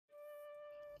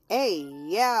Hey,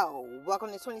 yo, welcome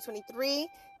to 2023.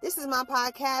 This is my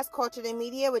podcast, Culture and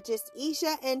Media, with just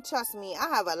Isha, and trust me, I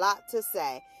have a lot to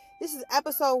say. This is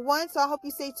episode 1, so I hope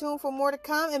you stay tuned for more to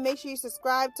come, and make sure you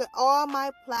subscribe to all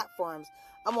my platforms.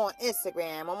 I'm on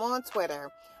Instagram, I'm on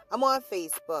Twitter, I'm on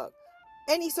Facebook.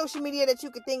 Any social media that you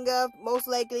could think of, most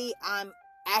likely I'm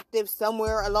active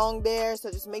somewhere along there, so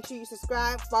just make sure you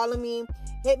subscribe, follow me,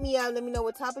 hit me up, let me know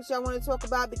what topics y'all want to talk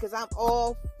about, because I'm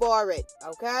all for it,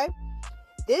 okay?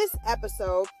 This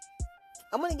episode,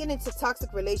 I'm going to get into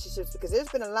toxic relationships because there's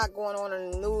been a lot going on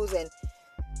in the news and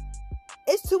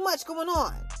it's too much going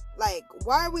on. Like,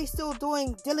 why are we still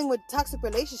dealing with toxic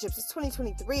relationships? It's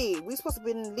 2023. We're supposed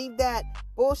to leave that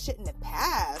bullshit in the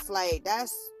past. Like,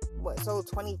 that's,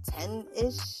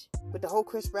 2010-ish? With the whole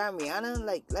Chris Brown, Rihanna?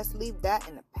 Like, let's leave that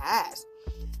in the past.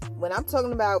 When I'm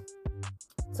talking about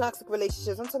toxic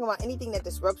relationships, I'm talking about anything that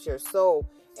disrupts your soul,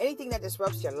 anything that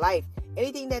disrupts your life,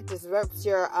 anything that disrupts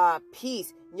your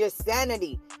peace, your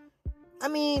sanity. I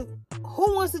mean,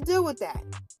 who wants to deal with that?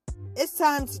 It's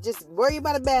time to just worry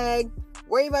about a bag,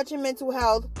 worry about your mental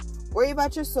health, worry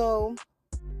about your soul,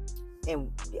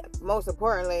 and most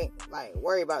importantly, like,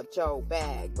 worry about your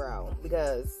bag, bro,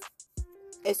 because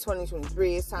it's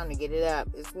 2023. It's time to get it up.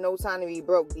 It's no time to be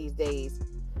broke these days.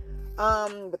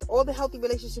 With all the healthy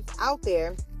relationships out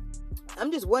there,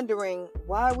 I'm just wondering,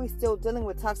 why are we still dealing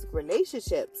with toxic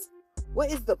relationships? What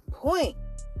is the point?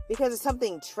 Because it's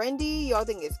something trendy? Y'all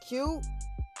think it's cute?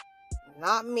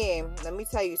 Not me. Let me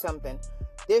tell you something.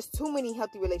 There's too many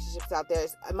healthy relationships out there.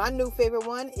 My new favorite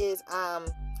one is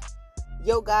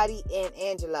Yo Gotti and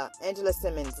Angela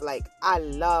Simmons. Like, I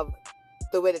love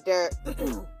the way that they're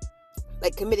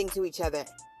like committing to each other.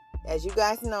 As you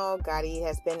guys know, Gotti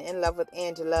has been in love with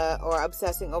Angela, or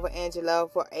obsessing over Angela,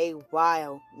 for a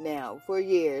while now, for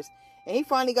years. And he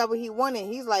finally got what he wanted.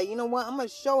 He's like, you know what? I'm going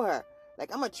to show her.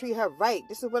 Like, I'm going to treat her right.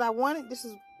 This is what I wanted. This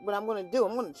is what I'm going to do.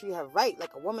 I'm going to treat her right,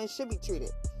 like a woman should be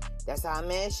treated. That's how a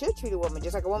man should treat a woman,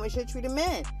 just like a woman should treat a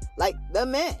man, like the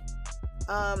man.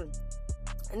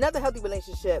 Another healthy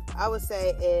relationship, I would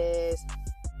say, is,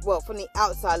 well, from the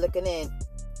outside looking in,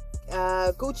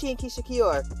 Gucci and Keisha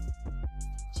Kior.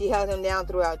 She held him down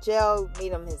throughout jail,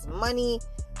 made him his money.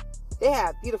 They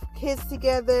have beautiful kids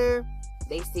together.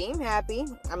 They seem happy.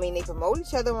 I mean, they promote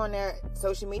each other on their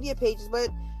social media pages, but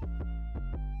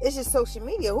it's just social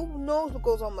media. Who knows what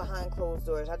goes on behind closed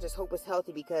doors? I just hope it's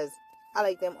healthy, because I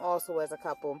like them also as a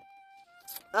couple.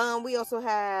 We also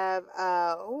have,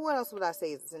 what else would I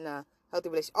say is in a healthy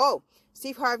relationship? Oh,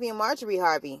 Steve Harvey and Marjorie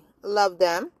Harvey. Love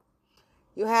them.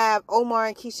 You have Omar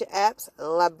and Keisha Epps.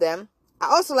 Love them. I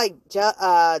also like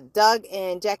Doug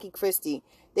and Jackie Christie.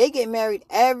 They get married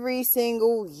every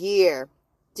single year,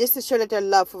 just to show that their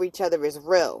love for each other is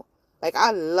real. Like,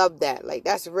 I love that. Like,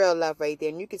 that's real love right there.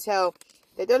 And you can tell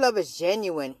that their love is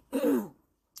genuine.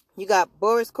 You got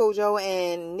Boris Kojo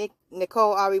and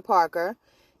Nicole Ari Parker.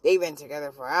 They've been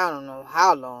together for I don't know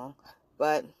how long,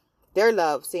 but their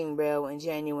love seemed real and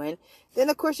genuine. Then,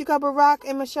 of course, you got Barack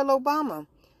and Michelle Obama.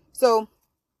 So,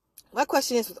 my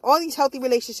question is, with all these healthy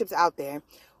relationships out there,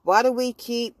 why do we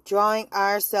keep drawing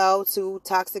ourselves to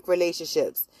toxic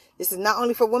relationships? This is not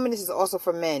only for women, this is also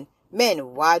for men.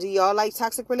 Men, why do y'all like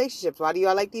toxic relationships? Why do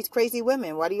y'all like these crazy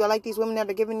women? Why do y'all like these women that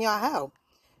are giving y'all hell?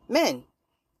 Men,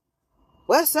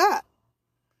 what's up?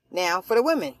 Now, for the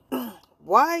women,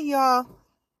 why y'all,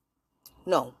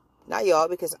 no, not y'all,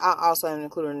 because I also am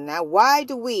included in that. Why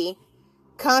do we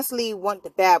constantly want the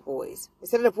bad boys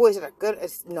instead of the boys that are good?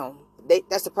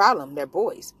 That's the problem. They're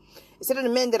boys. Instead of the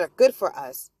men that are good for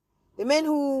us, the men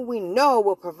who we know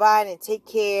will provide and take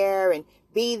care and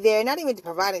be there. Not even to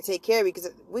provide and take care, because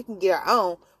we can get our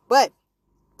own, but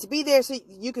to be there so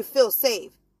you can feel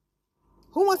safe.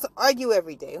 Who wants to argue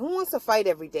every day? Who wants to fight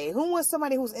every day? Who wants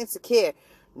somebody who's insecure?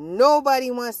 Nobody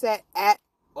wants that at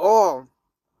all.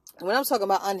 When I'm talking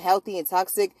about unhealthy and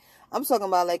toxic, I'm talking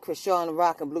about like Krishan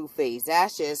Rock and Blueface.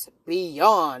 That's just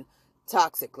beyond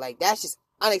toxic. Like, that's just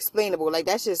unexplainable. Like,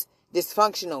 that's just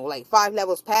dysfunctional. Like, 5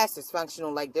 levels past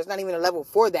dysfunctional. Like, there's not even a level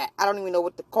for that. I don't even know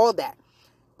what to call that.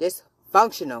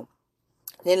 Dysfunctional.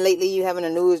 Then lately you have in the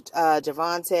news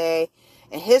Javante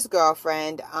and his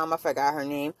girlfriend. I forgot her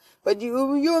name, but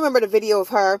you remember the video of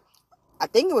her. I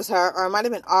think it was her, or it might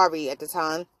have been Ari at the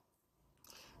time.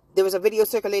 There was a video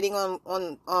circulating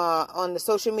on the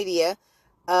social media.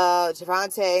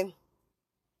 Javante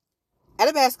at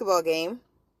a basketball game,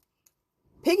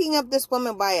 picking up this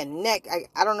woman by a neck.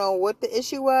 I don't know what the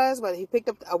issue was, but he picked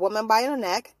up a woman by her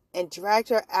neck and dragged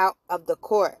her out of the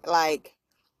court. Like,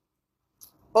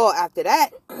 oh, after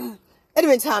that, it'd have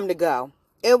been time to go.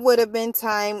 It would have been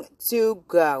time to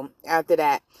go after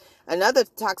that. Another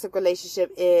toxic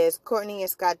relationship is Courtney and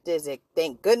Scott Disick.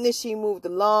 Thank goodness she moved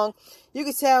along. You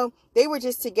could tell they were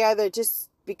just together just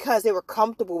because they were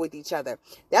comfortable with each other.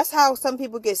 That's how some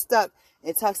people get stuck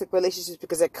in toxic relationships,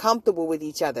 because they're comfortable with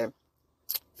each other.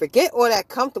 Forget all that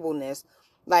comfortableness.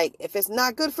 Like, if it's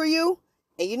not good for you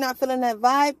and you're not feeling that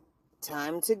vibe,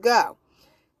 time to go.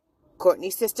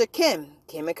 Courtney's sister Kim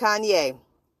and Kanye.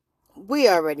 We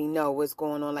already know what's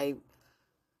going on. Like,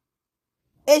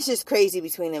 it's just crazy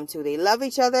between them two. They love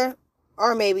each other,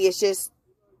 or maybe it's just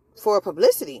for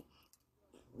publicity.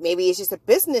 Maybe it's just a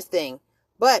business thing.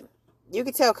 But you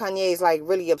can tell Kanye is like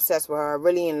really obsessed with her,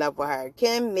 really in love with her.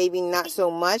 Kim, maybe not so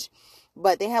much,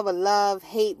 but they have a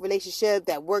love-hate relationship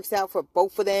that works out for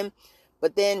both of them.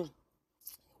 But then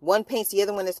one paints the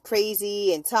other one as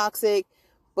crazy and toxic,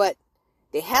 but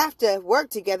they have to work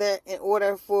together in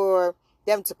order for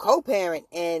them to co-parent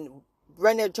and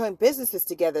run their joint businesses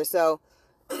together. So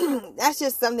that's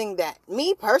just something that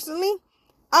me personally,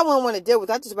 I wouldn't want to deal with.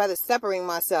 I'd just rather separate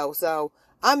myself. So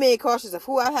I'm being cautious of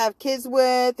who I have kids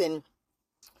with, and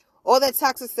all that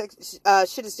toxic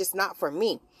shit is just not for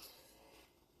me.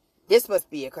 This must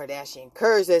be a Kardashian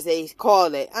curse, as they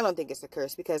call it. I don't think it's a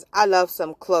curse, because I love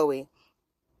some Khloe.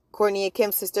 Kourtney and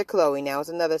Kim's sister Khloe now is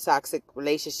another toxic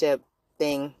relationship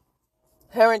thing.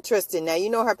 Her and Tristan. Now, you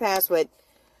know her past with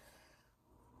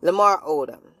Lamar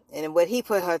Odom and what he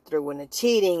put her through, and the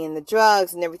cheating and the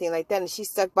drugs and everything like that. And she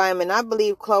stuck by him. And I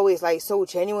believe Khloe is like so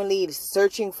genuinely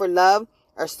searching for love,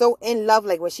 or so in love.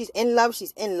 Like, when she's in love,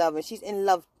 and she's in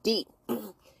love deep.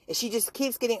 And she just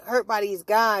keeps getting hurt by these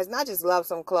guys. And I just love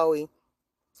some Khloe.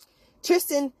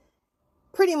 Tristan,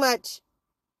 pretty much,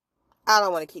 I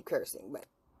don't want to keep cursing, but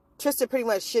Tristan pretty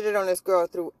much shitted on this girl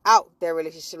throughout their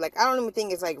relationship. Like, I don't even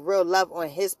think it's like real love on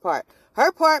his part.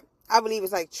 Her part, I believe,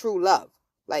 is like true love.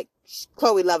 Like,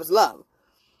 Khloe loves love.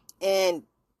 And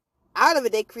out of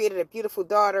it, they created a beautiful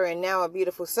daughter and now a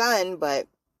beautiful son. But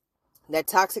that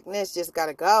toxicness just got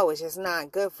to go. It's just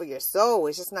not good for your soul.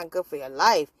 It's just not good for your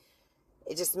life.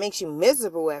 It just makes you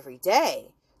miserable every day.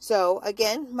 So,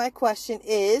 again, my question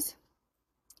is,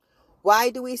 why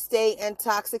do we stay in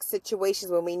toxic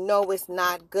situations when we know it's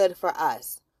not good for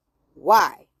us?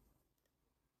 Why?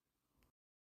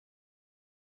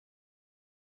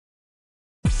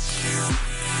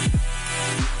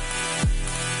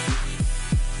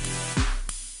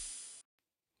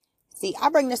 See, I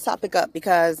bring this topic up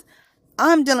because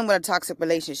I'm dealing with a toxic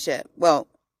relationship. Well,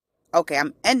 okay,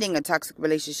 I'm ending a toxic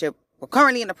relationship. We're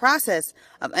currently in the process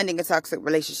of ending a toxic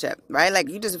relationship, right? Like,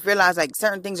 you just realize, like,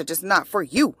 certain things are just not for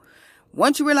you.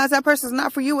 Once you realize that person's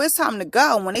not for you, it's time to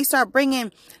go. When they start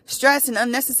bringing stress and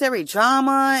unnecessary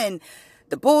drama and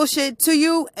the bullshit to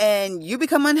you, and you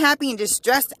become unhappy and just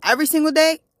stressed every single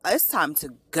day, it's time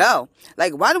to go.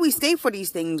 Like, why do we stay for these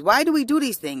things? Why do we do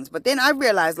these things? But then I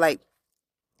realized, like,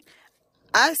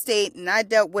 I stayed and I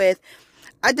dealt with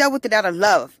it out of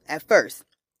love at first.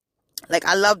 Like,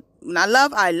 when I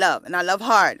love, and I love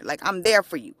hard. Like, I'm there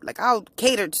for you. Like, I'll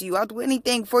cater to you. I'll do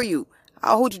anything for you.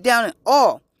 I'll hold you down in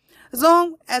all. As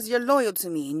long as you're loyal to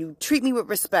me and you treat me with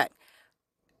respect.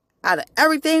 Out of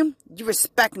everything, you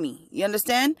respect me. You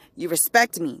understand? You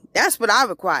respect me. That's what I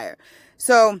require.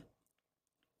 So,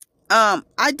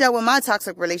 I dealt with my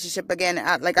toxic relationship again,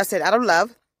 like I said, out of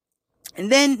love.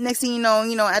 And then next thing you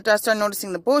know, after I started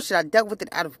noticing the bullshit, I dealt with it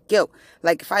out of guilt.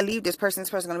 Like, if I leave this person's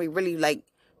going to be really, like,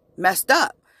 messed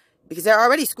up. Because they're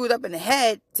already screwed up in the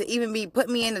head to even be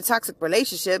putting me in a toxic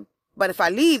relationship. But if I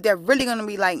leave, they're really going to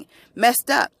be, like, messed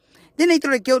up. Then they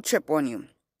throw a guilt trip on you.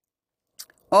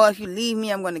 Or, if you leave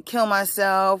me, I'm going to kill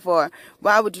myself. Or,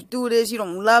 why would you do this? You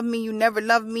don't love me. You never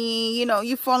loved me.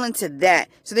 You fall into that.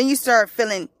 So then you start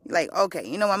feeling like, okay,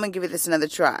 I'm going to give it this another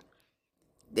try.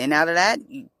 Then out of that,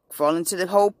 you fall into the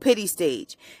whole pity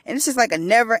stage. And it's just like a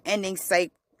never-ending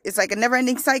cycle. It's like a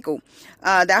never-ending cycle.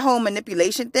 That whole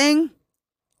manipulation thing,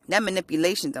 that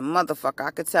manipulation's a motherfucker,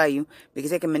 I could tell you.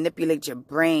 Because they can manipulate your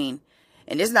brain.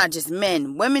 And it's not just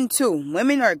men. Women, too.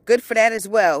 Women are good for that as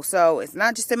well. So, it's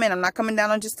not just the men. I'm not coming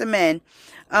down on just the men.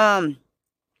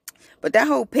 But that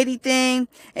whole pity thing,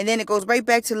 and then it goes right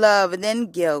back to love, and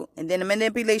then guilt, and then a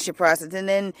manipulation process, and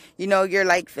then, you're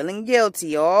like feeling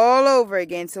guilty all over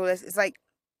again. So, it's like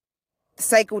the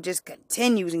cycle just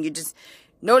continues, and you're just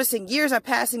noticing years are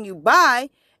passing you by,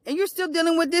 and you're still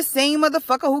dealing with this same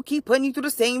motherfucker who keep putting you through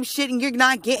the same shit, and you're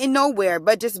not getting nowhere,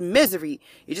 but just misery.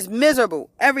 You're just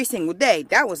miserable every single day.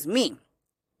 That was me.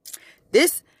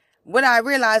 What I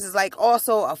realized is like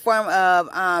also a form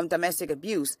of domestic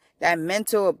abuse. That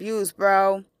mental abuse,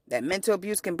 bro. That mental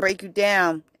abuse can break you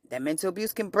down. It's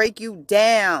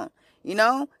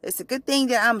a good thing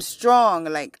that I'm strong.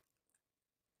 Like,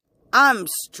 I'm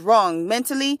strong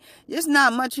mentally. There's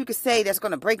not much you can say that's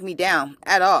going to break me down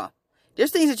at all.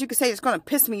 There's things that you can say that's going to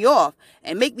piss me off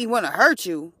and make me want to hurt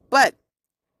you. But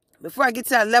before I get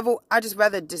to that level, I just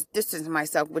rather just distance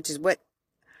myself, which is what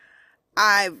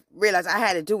I realized I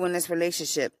had to do in this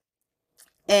relationship.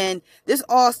 And this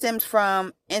all stems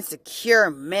from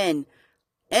insecure men.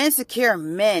 Insecure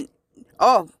men.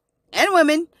 Oh, and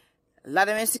women. A lot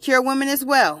of insecure women as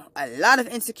well. A lot of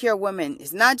insecure women.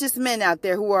 It's not just men out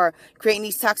there who are creating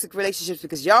these toxic relationships,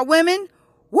 because y'all women,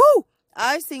 woo!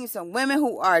 I've seen some women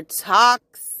who are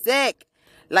toxic.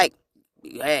 Like,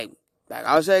 hey, like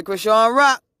I'll say Krishan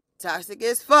Rock, toxic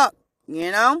as fuck,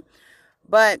 you know?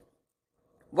 But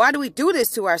why do we do this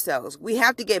to ourselves? We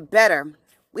have to get better.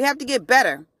 We have to get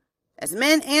better. As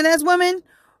men and as women,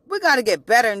 we got to get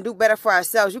better and do better for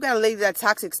ourselves. You got to leave that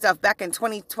toxic stuff back in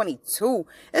 2022.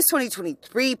 It's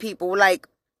 2023, people. Like,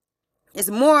 it's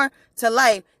more to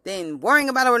life than worrying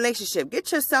about a relationship.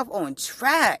 Get yourself on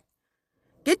track.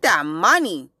 Get that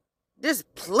money. There's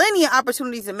plenty of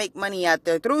opportunities to make money out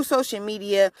there through social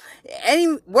media,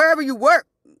 wherever you work.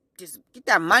 Just get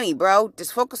that money, bro.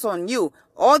 Just focus on you.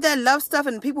 All that love stuff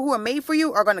and the people who are made for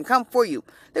you are going to come for you.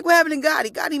 Look what happened to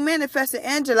Gotti. Gotti manifested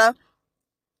Angela.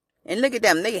 And look at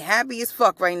them. They happy as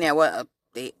fuck right now. Well,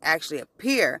 they actually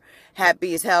appear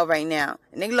happy as hell right now.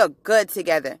 And they look good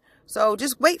together. So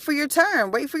just wait for your turn.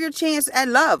 Wait for your chance at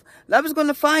love. Love is going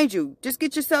to find you. Just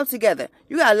get yourself together.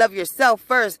 You got to love yourself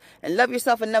first. And love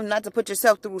yourself enough not to put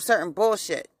yourself through certain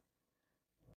bullshit.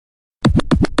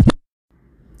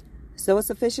 So it's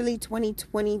officially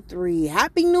 2023.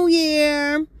 Happy New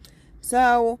Year.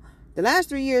 So the last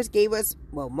 3 years gave us,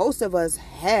 well, most of us,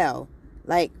 hell.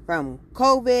 Like, from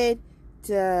COVID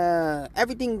to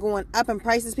everything going up in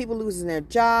prices, people losing their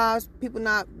jobs,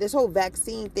 this whole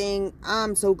vaccine thing,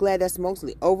 I'm so glad that's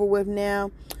mostly over with now.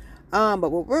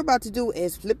 But what we're about to do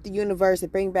is flip the universe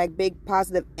and bring back big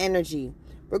positive energy.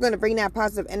 We're going to bring that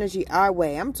positive energy our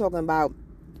way. I'm talking about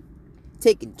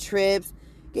taking trips,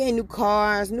 getting new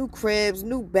cars, new cribs,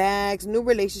 new bags, new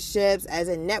relationships, as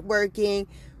in networking,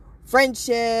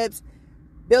 friendships,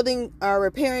 building or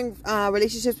repairing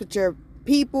relationships with your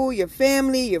people, your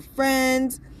family, your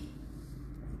friends.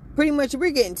 Pretty much we're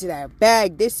getting to that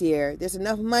bag this year. There's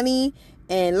enough money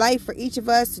and life for each of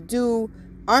us to do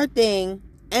our thing.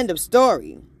 End of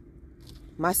story.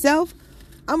 Myself,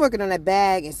 I'm working on that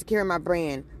bag and securing my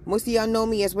brand. Most of y'all know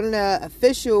me as one of the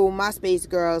official MySpace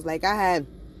girls. Like, I had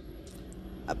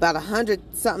about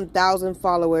 100-something thousand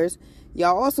followers.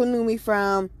 Y'all also knew me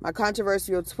from my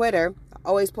controversial Twitter. I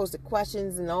always posted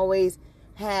questions and always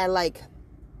had like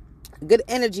good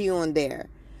energy on there.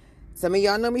 Some of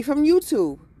y'all know me from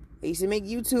YouTube. I used to make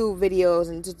YouTube videos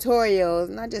and tutorials,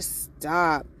 and I just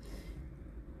stopped.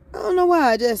 I don't know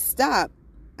why I just stopped.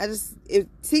 It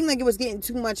seemed like it was getting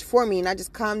too much for me, and I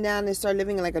just calmed down and started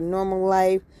living like a normal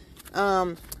life.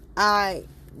 I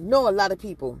know a lot of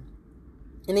people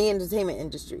in the entertainment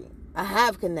industry. I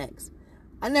have connects.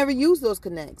 I never use those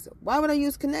connects. Why would I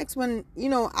use connects when,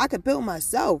 I could build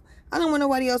myself? I don't want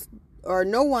nobody else or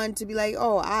no one to be like,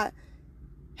 oh, I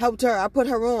helped her, I put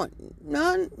her on.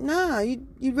 No,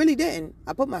 you really didn't.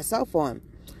 I put myself on.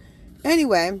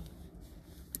 Anyway,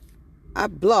 I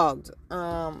blogged.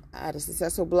 I had a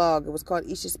successful blog. It was called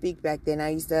Isha Speak back then. I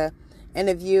used to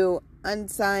interview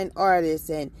unsigned artists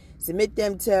and submit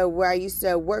them to where I used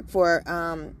to work for,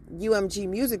 UMG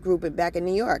Music Group back in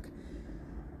New York.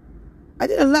 I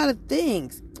did a lot of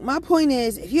things. My point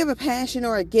is, if you have a passion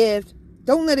or a gift,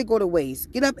 don't let it go to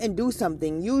waste. Get up and do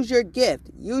something. Use your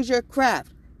gift. Use your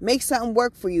craft. Make something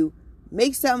work for you.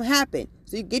 Make something happen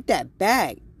so you get that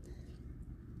bag.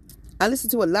 I listen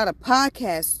to a lot of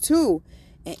podcasts too,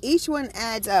 and each one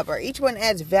adds up, or each one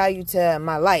adds value to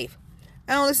my life.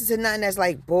 I don't listen to nothing that's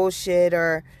like bullshit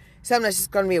or something that's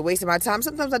just going to be a waste of my time.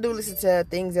 Sometimes I do listen to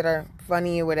things that are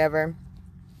funny or whatever.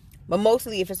 But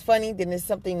mostly if it's funny, then it's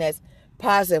something that's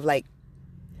positive. Like,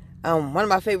 one of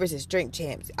my favorites is Drink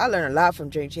Champs. I learn a lot from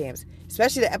Drink Champs,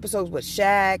 especially the episodes with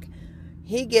Shaq.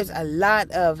 He gives a lot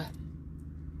of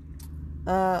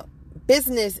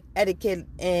business etiquette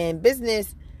and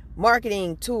business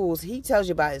marketing tools. He tells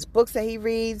you about his books that he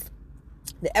reads.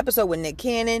 The episode with Nick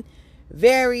Cannon,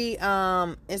 very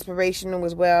inspirational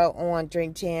as well on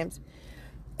Drink Champs.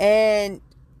 And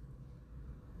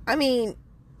I mean,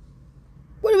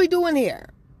 what are we doing here?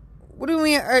 What are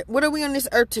we on this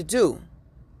earth to do?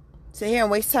 Sit here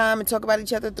and waste time and talk about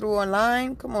each other through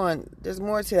online? Come on, there's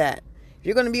more to that. If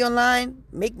you're going to be online,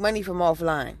 make money from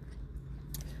offline.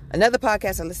 Another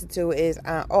podcast I listen to is,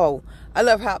 I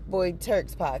love Hot Boy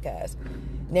Turk's podcast.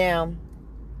 Now,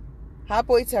 Hot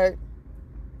Boy Turk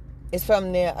is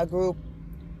from a group,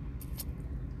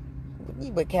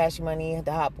 with Cash Money,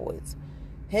 the Hot Boys.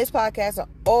 His podcasts are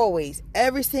always,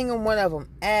 every single one of them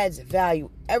adds value.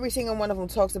 Every single one of them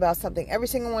talks about something. Every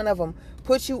single one of them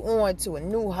puts you on to a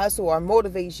new hustle or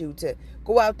motivates you to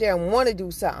go out there and want to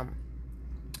do something.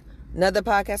 Another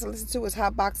podcast I listen to is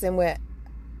Hot Boxing with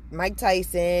Mike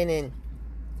Tyson, and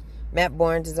Matt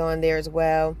Barnes is on there as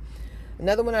well.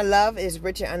 Another one I love is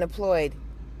Rich and Unemployed.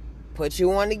 Put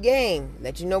you on the game.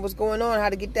 Let you know what's going on, how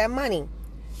to get that money.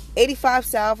 85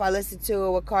 South I listen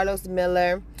to with Carlos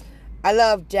Miller. I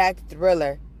love Jack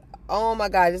Thriller. Oh my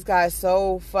God, this guy is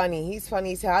so funny. He's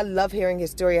funny as hell. I love hearing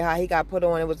his story of how he got put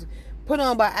on. It was put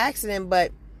on by accident,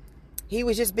 but he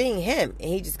was just being him, and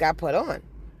he just got put on.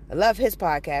 I love his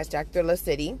podcast, Jack Thriller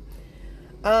City.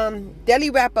 Daily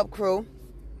Wrap Up Crew.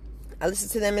 I listen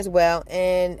to them as well.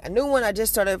 And a new one I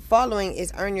just started following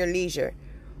is Earn Your Leisure.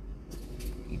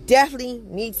 You definitely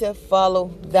need to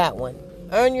follow that one.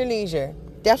 Earn Your Leisure.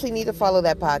 Definitely need to follow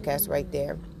that podcast right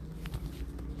there.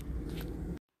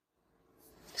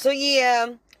 So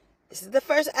yeah, this is the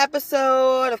first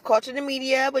episode of Culture and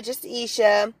Media with just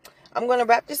Isha. I'm going to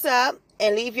wrap this up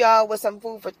and leave y'all with some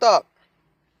food for thought.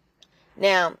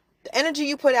 Now, the energy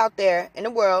you put out there in the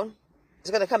world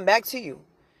is going to come back to you.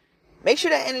 Make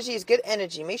sure that energy is good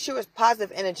energy. Make sure it's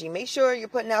positive energy. Make sure you're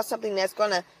putting out something that's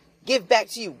going to give back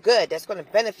to you good, that's going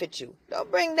to benefit you. Don't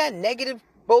bring that negative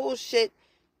bullshit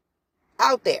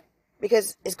out there,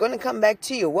 because it's going to come back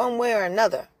to you one way or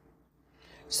another.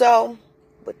 So,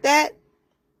 with that,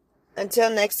 until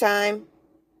next time,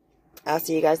 I'll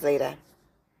see you guys later.